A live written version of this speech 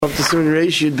Of the Siman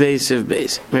ratio base of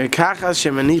base. Merkachas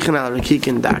shemanichin al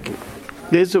rekikin dakin.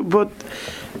 There's to put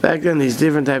back then these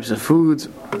different types of foods,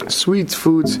 sweets,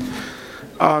 foods,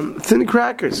 on thin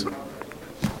crackers.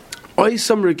 Always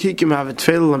some rekikim have a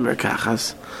tefel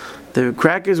merkachas. The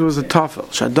crackers was a tafel.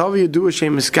 Shadav yadu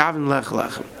Hashem miskaven lech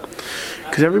lechem.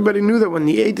 Because everybody knew that when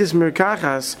he ate this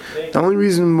merkachas, the only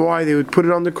reason why they would put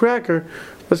it on the cracker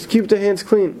was to keep their hands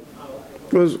clean.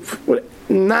 It was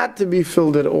not to be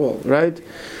filled at all, right?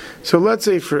 So let's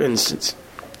say, for instance,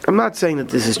 I'm not saying that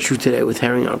this is true today with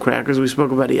herring on crackers. We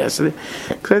spoke about it yesterday.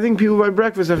 Because I think people by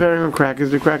breakfast have herring on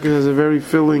crackers. The crackers has a very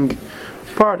filling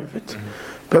part of it.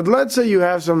 But let's say you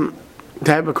have some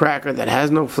type of cracker that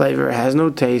has no flavor, has no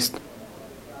taste,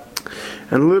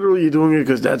 and literally you're doing it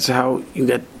because that's how you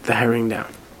get the herring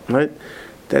down, right?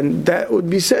 Then that would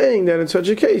be saying that in such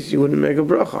a case you wouldn't make a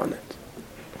bracha on it.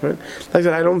 Right? Like I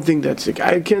said, I don't think that's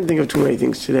I can't think of too many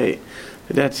things today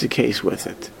that's the case with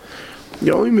it.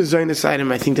 The only mezainis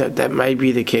item I think that might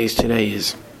be the case today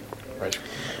is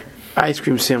ice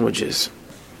cream sandwiches,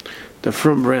 the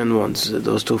From brand ones,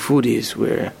 those tofutis,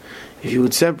 where if you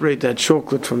would separate that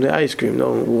chocolate from the ice cream, no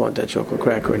one would want that chocolate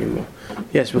cracker anymore.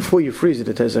 Yes, before you freeze it,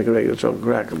 it tastes like a regular chocolate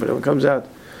cracker, but when it comes out,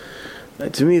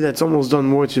 to me, that's almost done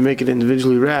more to make it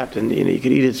individually wrapped, and you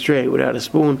could eat it straight without a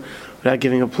spoon, without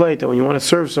giving a plate. That when you want to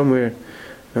serve somewhere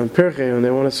on Perche, when they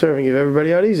want to serve and give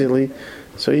everybody out easily,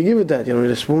 so you give it that. You don't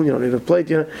need a spoon, you don't need a plate,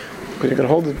 because you can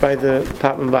hold it by the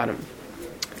top and bottom.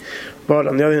 But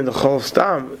on the other hand, the Chol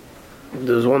Stam,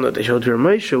 there was one that they showed to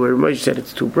Ramesha, where Ramesha said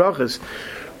it's two brachas,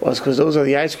 was because those are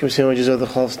the ice cream sandwiches of the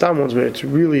Chol Stam ones, where it's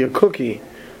really a cookie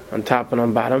on top and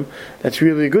on bottom. That's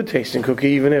really a good tasting cookie,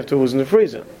 even after it was in the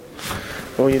freezer.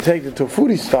 But when you take the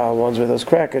tofuti style ones with those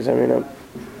crackers, I mean,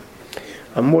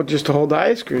 I'm more just to hold the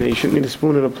ice cream. You shouldn't need a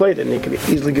spoon and a plate, and you can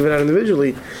easily give it out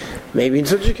individually. Maybe in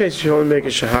such a case, you should only make a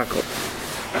shahakal.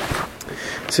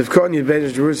 Sivkon Yudbein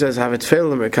Berurah says, "Have it fail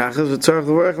the merkachas, but tzarich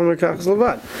the work on merkachas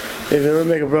levad." If you don't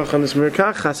make a bracha on this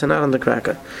merkachas and not on the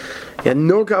cracker, yeah,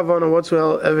 no kavana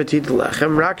whatsoever ever to eat the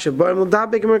lechem. Raksha boim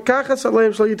l'dabek merkachas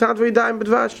aleim shlo yitat v'yidayim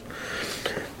b'dvash.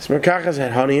 This merkachas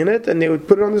had honey in it, and they would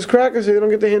put it on this cracker so they don't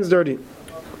get their hands dirty.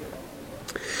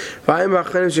 He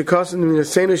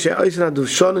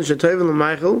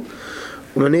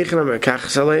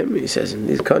says in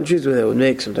these countries where they would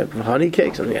make some type of honey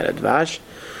cake, something out of dvash,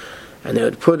 and they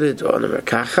would put it on the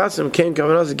merkachas, and came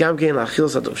kavanos gam kein lachil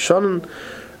satov shonen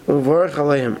uvorach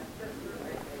aleim.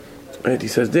 Right? He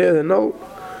says there, no,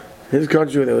 in his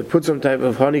country where they would put some type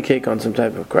of honey cake on some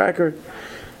type of cracker,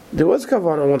 there was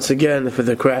kavanah once again for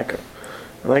the cracker.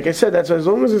 And like I said, that's as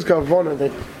long as it's kavanah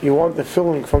that you want the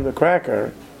filling from the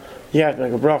cracker, you have to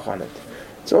make a bracha on it.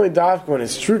 It's only dafka when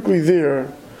it's strictly there.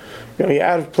 You're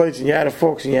out of plates and you're out of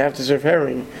forks and you have to serve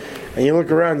herring, and you look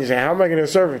around and you say, how am I going to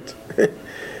serve it?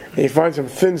 And you find some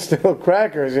thin stale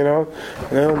crackers, and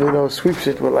then sweeps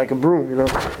it with like a broom,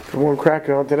 from one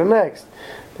cracker onto the next.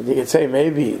 Then you could say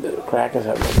maybe the crackers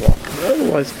have no bracha.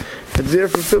 Otherwise, if it's there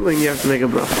for filling, you have to make a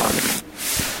bracha on it.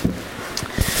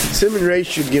 Siman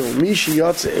ratio gimel mishi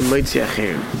yotze and mitzi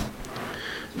acherim.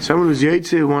 Someone who's yotze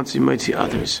who wants to mitzi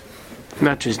others.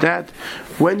 Not just that,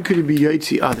 when could he be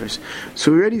yotze others?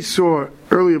 So we already saw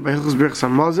earlier by Hilchos Birchas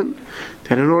Hamazon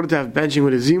that in order to have benching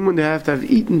with a zimun, they have to have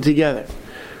eaten together.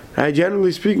 Right?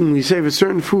 Generally speaking, we say for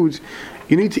certain foods,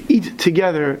 you need to eat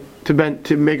together to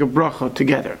make a bracha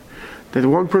together. That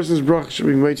one person's bracha should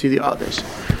be mitzi the others.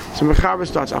 So Mechaber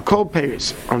starts al kol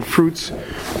peiros on fruits,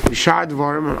 b'shar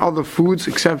dvarim on other foods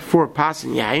except for pas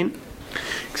and yain,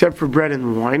 except for bread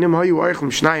and wine. Im hayu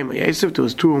oichem shnayim yosef, there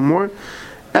was two or more.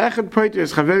 Echad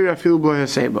peiros chaveri afil b'lo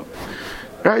yaseba.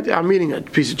 Right, I'm eating a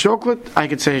piece of chocolate. I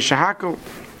could say a shahakal,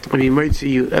 and he might see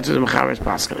you. That's what the Mechaber is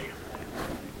paskening.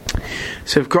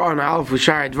 Sivkor on alf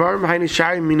b'shar dvarim hayni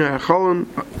shari mina acholon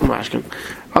umashkin.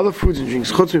 Other foods and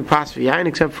drinks chutz mi pas v'yain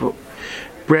except for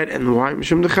bread and wine,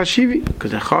 mishum the chashivi,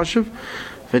 because they're chashiv.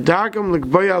 V'dargam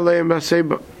l'kboya aleim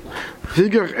b'aseba.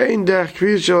 V'tigach ein derech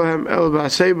kvir shalhem el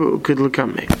b'aseba ukid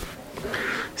l'kamei.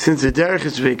 Since the derech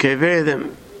is v'kevei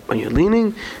them when you're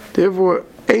leaning, therefore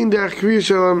ein derech kvir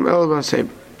shalhem el b'aseba.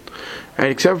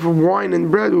 Right, except for wine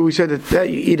and bread, where we said that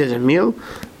you eat as a meal,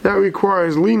 that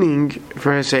requires leaning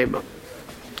for haseba.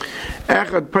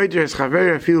 Echad paiter es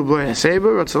chaveri afil b'lo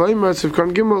haseba, ratzaleim ratzav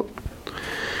kan gimel.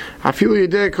 Afilu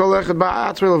yedei kol echad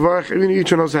ba'atzmei levarich. Even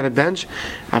each one knows how to bench.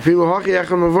 Afilu hachi echad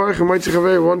levarich and mitzi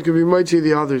chaveri. One could be mitzi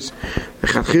the others.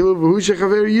 Echad chilu v'hu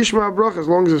shechaveri yishma bracha. As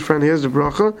long as his friend hears the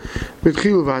bracha, with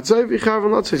chilu v'atzayv yichav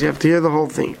and lotzes. You have to hear the whole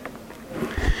thing.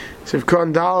 So if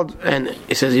Kohen Daled, and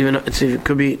it says even it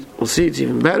could be. We'll see. It's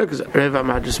even better because Reva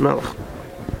Madras Melech.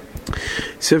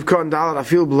 Sivka and Dalat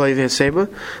Afil B'Leiv HaSeba.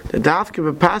 The Dafke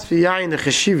B'Pas V'Yayin the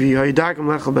Cheshivi Hayidakim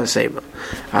Lechel B'Seba.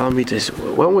 Alamitis.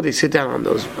 When would they sit down on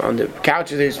the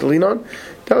couches they used to lean on?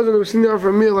 That was when they were sitting down for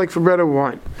a meal, like for bread or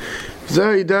wine.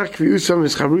 Therefore,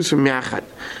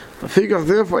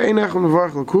 Einach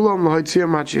Mevarch L'Kulam L'Hoitzia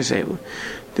Machi Seba.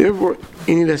 Therefore,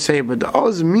 you need to say, but the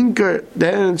Oz Minker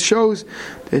then shows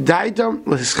the Daitam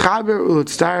L'Schaber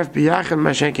U'L'Tztaref B'Yachan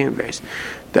Mashenkim Beis.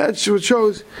 That's what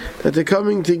shows that they're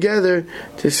coming together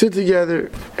to sit together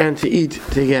and to eat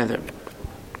together.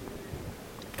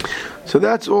 So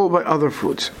that's all by other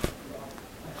foods.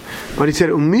 But he said,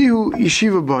 Umihu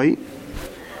Yeshiva Boi.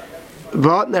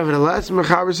 But nevertheless,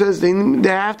 Mechaber says they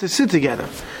have to sit together.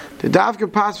 The Davka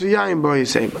Pas V'Yayin Boi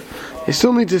Yiseba. They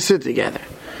still need to sit together.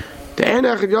 So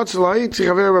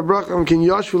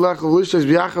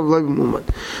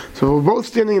we're both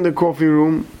standing in the coffee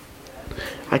room.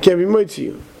 I can't be made to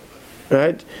you,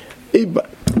 right?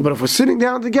 But if we're sitting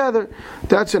down together,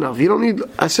 that's enough. You don't need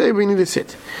a say, we need to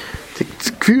sit.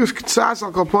 You need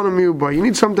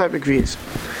some type of kviyas.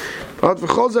 What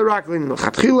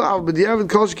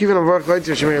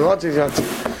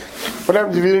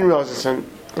happened if you didn't realize this? And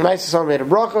nice son made a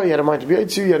bracha, you had a mind to be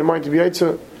Yitzah, you had a mind to be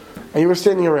Yitzah, and you were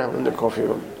standing around in the coffee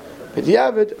room. But you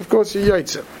have it, of course, you're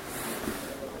Yitzah.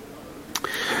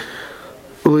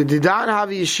 Then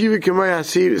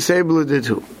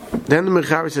the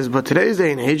Mechaber says, but today's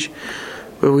day and age,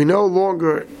 where we no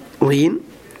longer lean,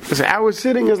 because our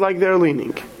sitting is like they're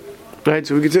leaning. Right?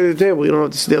 So we can sit at the table, you don't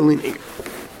have to sit there leaning.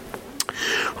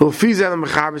 The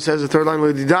Mechaber says, the third line,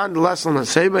 the lesson on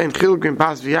Seba and Chiluk and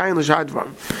Pas V'Yayin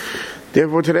L'Shadvam.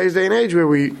 Therefore, today's day and age, where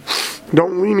we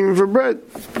don't lean even for bread,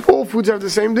 all foods have the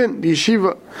same din. The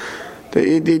yeshiva,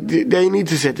 they need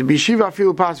to sit. The yeshiva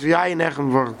feel Pas V'Yayin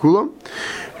Echem V'Arch Kulam.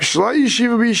 Shla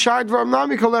yeshiva b'yishad v'am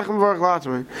nami kol lechem v'arch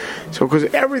latman. So, because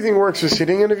everything works for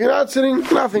sitting, and if you're not sitting,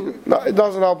 nothing. It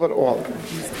doesn't help at all.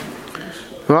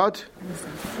 What?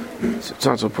 It's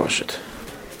not so poshut.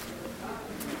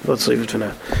 Let's leave it for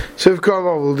now. Since it's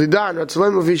not a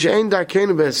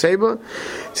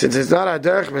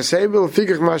derech b'seba,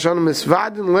 l'fikach ma'ashanim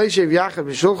misvadin leishev yachad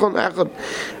b'shulchan echad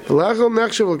v'lechel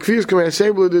nechshav l'kfiyas k'mei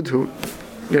seba l'didhu.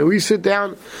 We sit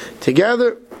down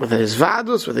together with a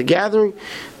zvadus, with a gathering.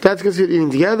 That's considered eating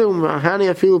together. And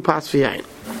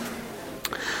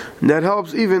that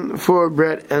helps even for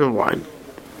bread and wine.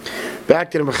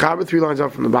 Back to the Mechaber, 3 lines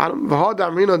up from the bottom.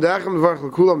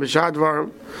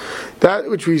 That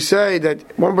which we say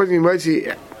that one person might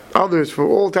see others for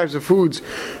all types of foods,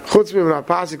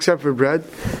 except for bread.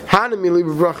 This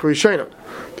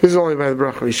is only by the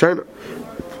bracha rishona.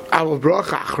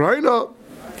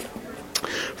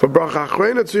 For bracha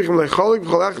achrona, tzrichim lecholik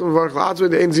v'cholechem v'varch l'atzoy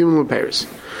de'en zimun l'peris.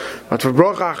 But for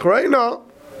bracha achrona,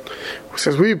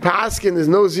 since we paskin, there's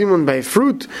no zimun by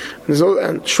fruit,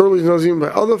 and surely there's no zimun by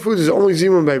other foods. There's only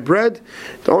zimun by bread.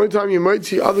 The only time you might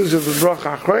see others of the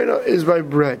bracha achrona is by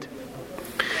bread.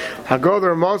 Hago the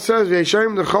Ramal says,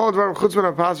 "V'yesharim d'chol dvarim chutz min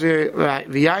hapas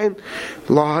v'yayin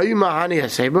lahayu ma'ani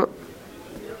haseba."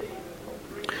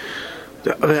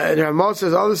 The Ramal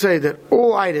says, others say that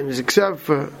all items except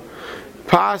for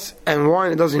pas and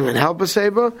wine, it doesn't even help a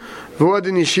seba.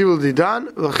 V'odin yeshiva didan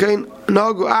v'chein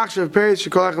nagu achshav peris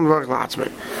shekolachem v'arch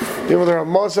latzmei. The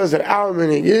Ramal says that our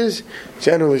meaning is,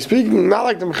 generally speaking, not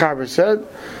like the Mechaber said,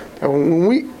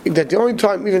 that the only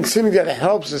time even sitting together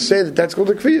helps to say that that's called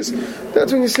a kviyas.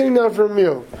 That's when you're sitting down for a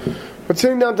meal. But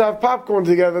sitting down to have popcorn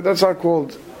together, that's not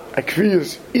called a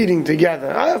kviyas, eating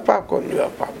together. I have popcorn, you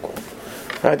have popcorn.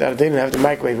 Right? They didn't have the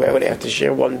microwave, why would they have to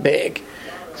share one bag?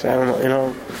 So I don't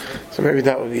know, so maybe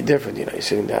that would be different, you're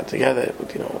sitting down together,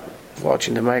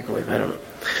 watching the microwave, I don't know.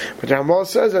 But Ramal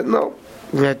says that no,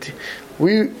 that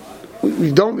we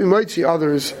might see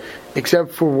others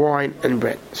except for wine and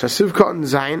bread. So Sivkot and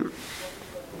Zayin,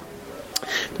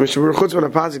 the Mishnah Berurah chutz min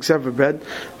hapas except for bread.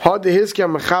 Had the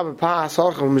hiskam mechaber pas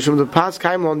halchem mishum the pas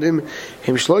kaim londim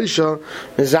him shloisha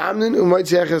mezamnin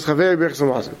umaytzeches chaver birchas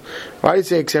amazon. Why do you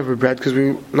say except for bread? Because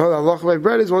we know that halacha by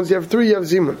bread is once you have 3, you have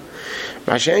zimun.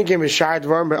 Mashen came with shad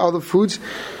varm by other foods.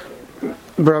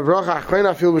 Even with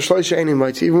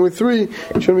 3, you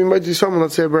shouldn't be mighty someone,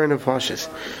 let's say a burn of fashes.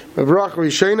 The bracha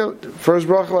rishena, first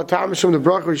bracha, the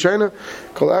bracha rishena,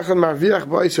 kol echad marviach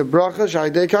ba'is a bracha,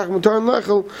 sha'idei kach mutar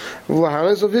lechel,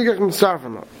 v'lahanes avikach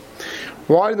mitzarfan.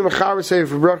 Why did the Mechaber say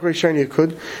for bracha rishena you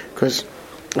could? Because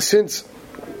since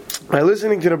by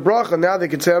listening to the bracha, now they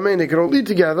could say amen, they could all eat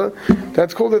together,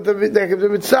 that's called that they could be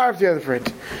mitzarf together for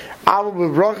it. But for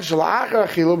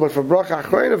bracha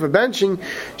achrona, for benching,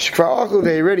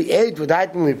 they already ate with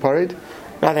itemly parid.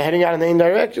 Now they're heading out in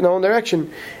their own direction.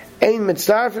 Ein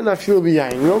mitzarfin afil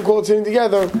b'yayin. We don't call it sitting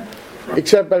together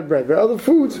except by bread. But other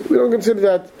foods, we don't consider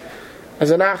that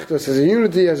as an achdus, as a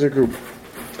unity, as a group.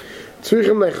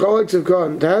 Tzrichim lecholik of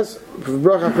God, that's for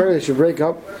bracha achronim, they should break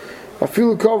up.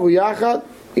 Afilu kavu yachad,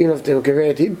 even if they will convey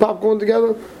it to eat popcorn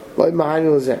together, like mahani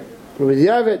lazeh. With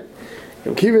Yavet,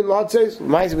 and Kivin Lot says,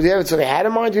 so they had a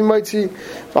mind to be mighty. The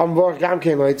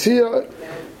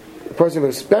person who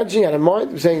was benching had a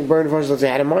mind, saying burn the first, they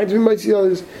had a mind to be mighty,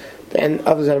 others, and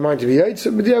others had a mind to be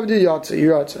yaitza, but Yavet did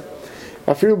yatza.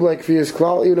 I feel like Kriyas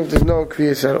Klal, even if there's no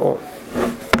Kriyas at all.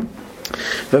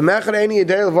 What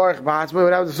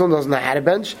happens if someone doesn't have a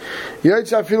bench?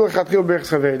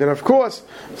 Then of course,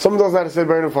 someone doesn't have to say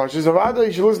burn the first. So rather,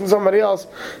 you should listen to somebody else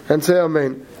and say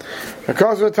amen.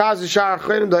 Because in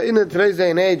today's day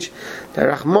and age, that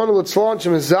Rahman would launch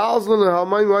him as Zalzlan and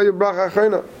Halmain while you bracha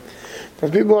achronim.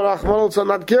 Because people are Rahman are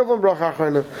not careful in bracha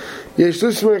achronim.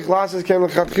 Yeshtus classes came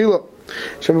lechatchila.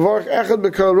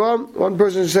 One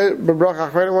person should say the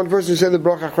bracha achronim, one person should say the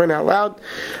bracha achronim out loud.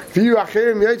 Even if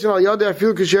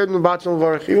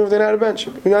they're not a bench,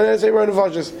 you're not going to say burn the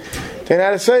first. They're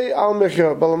not to say al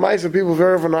mechira. But the mice of people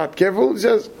very not careful. He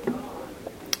says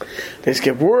they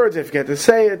skip words, they forget to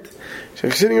say it. So if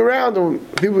you're sitting around and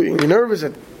people you're nervous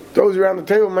that those around the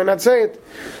table might not say it,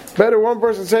 better one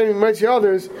person saying it might see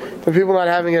others than people not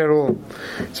having it at all.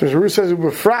 So Berurah says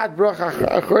befrat bracha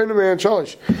achronim and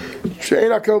shalish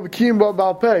she'ein hakol b'kiyum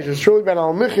ba'al peh. It's truly ben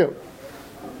al michil.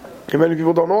 And many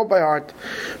people don't know it by heart.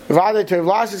 V'adei tev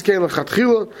lasis kein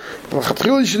lechatchila.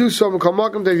 Lechatchila you should do so. M'kol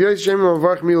makom tev yoyis shem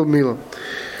m'avarch mila b'mila.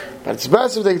 But it's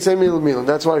best if they can say mila b'mila.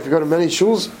 That's why if you go to many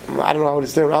shuls, I don't know how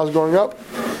it's there when I was growing up,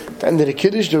 at the end of the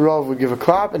kiddush, the Rav would give a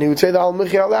clap and he would say the al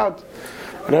michi out loud.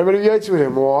 And everybody yates with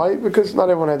him. Why? Because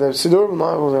not everyone had the siddur,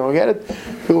 not everyone will get it.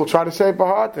 People will try to say it by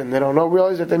heart and they don't know,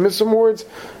 realize that they miss some words.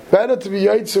 Better to be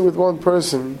yates with one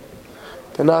person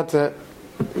than not to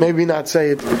maybe not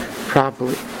say it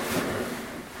properly.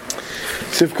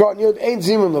 Sif Katan Yod ain't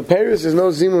zimun leperis. There's no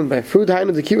zimun by fruit.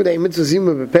 Hainu the kibbutz ain't mitzvah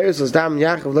zimun leperis. As dam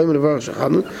yachav leimu nevarach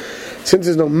shechanu. Since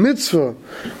there's no mitzvah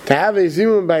to have a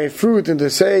zimun by a fruit and to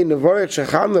say nevarach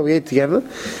shechanu that we ate together,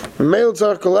 meil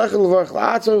tzarich kolechel levarach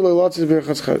la'atzon le'lotzis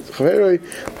birchas chaveroi.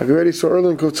 Like we already saw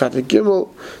earlier in Kuftzat Gimel,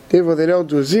 therefore they don't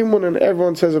do a zimun and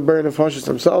everyone says a burn of hashis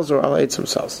themselves or Allah eats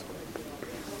themselves.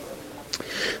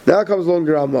 Now comes along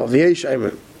the Ramah, v'yesh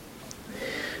ayman.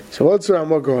 So what's the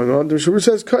Ramah going on? The Berurah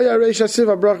says, Kaya Reish Asiv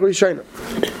HaBrach Rishayna.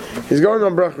 He's going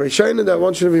on Brach Rishayna that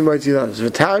one shouldn't be mighty others. The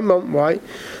time, why?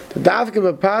 The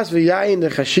Dafka B'pas V'yayin the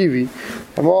Chashivi.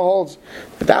 Ramah holds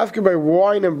the Dafka by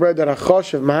wine and bread that are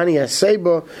Choshev, Mahani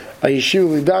Haseba, a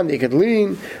Yeshiva Lidan, they could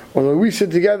lean, or when we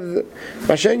sit together,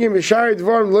 Mashengim B'shari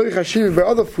Dvarim Loi Chashivi, by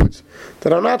other foods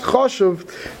that are not Choshev,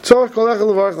 Tzorach Kolechel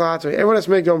L'varach L'Hatzvei. Everyone has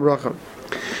to make their own bracha.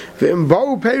 V'im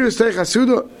Peirus Teich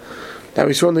HaSuda, that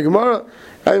we saw in the Gemara,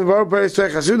 the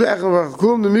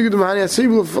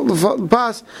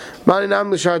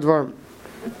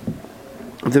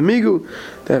migu,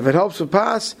 that if it helps to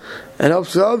pass, it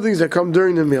helps with other things that come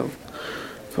during the meal.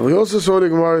 So we also saw the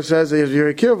Gemara says that you have to be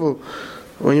very careful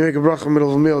when you make a bracha in the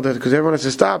middle of a meal, that because everyone has to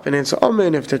stop and answer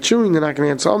amen. If they're chewing, they're not going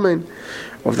to answer amen.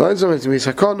 Or if they're answering, it's going to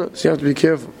be sakana, so you have to be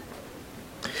careful.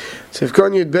 So if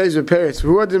Kanye Beis with parents,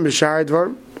 who are in B'shari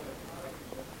Dvarim?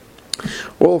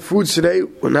 All foods today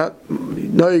were not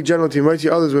generally mighty,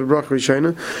 others with bracha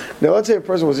rishayna. Now let's say a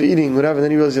person was eating whatever, and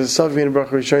then he realizes there's a stuff being a bracha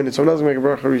rishayna, someone doesn't make a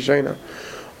bracha rishayna.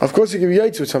 Of course he can be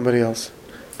yaitz with somebody else,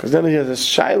 because then he has a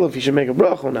shiloh if he should make a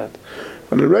bracha or not.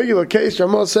 On a regular case,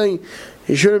 Ramah is saying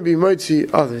he shouldn't be mighty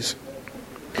others.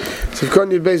 So if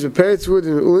Kanye Beis with parents wood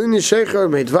and ulin yeshechar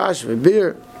made vash with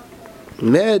beer,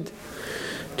 med.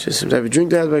 Just some type of drink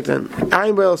they had back then.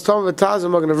 Ein bei als Tom v'taz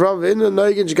and Magen Avram v'inna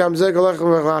noigen shekam zeh kolech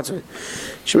v'chlatzvei. You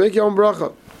should make your own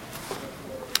bracha.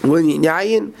 When you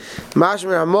yayin, mash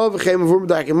me Ramah v'chem v'ur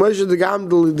b'dak. And Moshe the Gam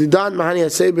Didan Mahani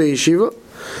Hasei Yeshiva.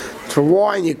 For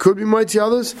wine, you could be mighty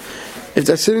others. If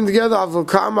they're sitting together, avol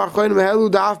kam achronim helu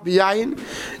daf b'yayin,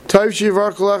 tov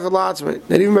shivar kolech v'chlatzvei.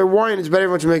 That even by wine, it's better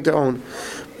everyone to make their own.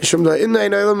 Mishum da inna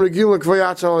ein olam regil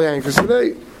l'kvayat al yayin. Because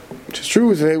today, which is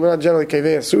true today, we're not generally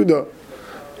kaveh suda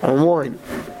on wine.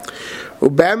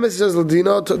 Ubamis says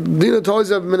Ladina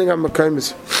toys up minig am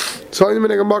makamis. Toy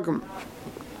minig am makam.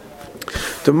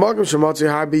 The makam shamatzi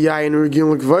habi yayin regin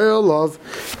l'kvayah love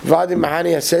vadi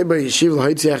mahani haseba yeshiv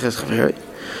l'haitzi achas chaveri.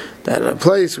 That in a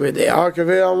place where they are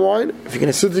kaveh on wine, if you're going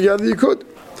to sit together, you could.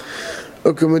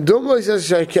 Ukumedumla says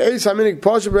she'keis haminig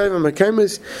pasha brave am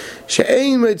makamis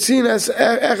she'ein meitzin as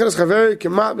echas chaveri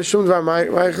kemat b'shum dvar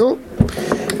meichel.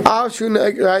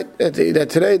 Right, that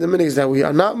today the meaning is that we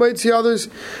are not mighty others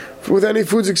with any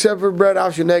foods except for bread.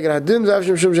 Says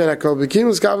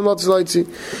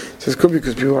could be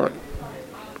because people aren't.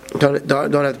 don't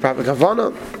have the proper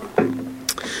kavanah.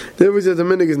 Therefore, says the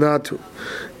minig is not to.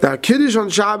 Now, Kiddush on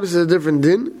Shabbos is a different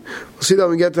din. We'll see that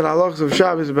when we get to the halachas of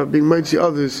Shabbos about being mighty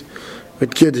others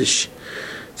with Kiddush.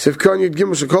 Seif kan yud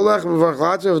gimel shekol lechem v'varach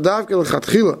latzim v'davke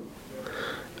l'chatchila.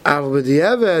 Aval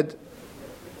b'diavad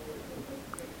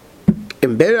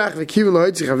in Berurah v'kivin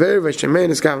lo'itzi chaver v'shemein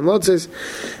eskaven lotzes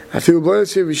afilu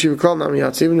b'loyotzi v'shiv kol nam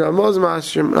yatz. Even the Ramazim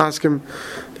ask him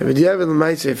that b'diavad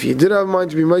l'maitze, if you did have a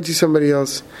mind to be mighty somebody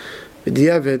else,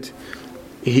 b'diavad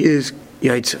he is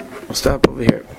yaitza. I'll stop over here.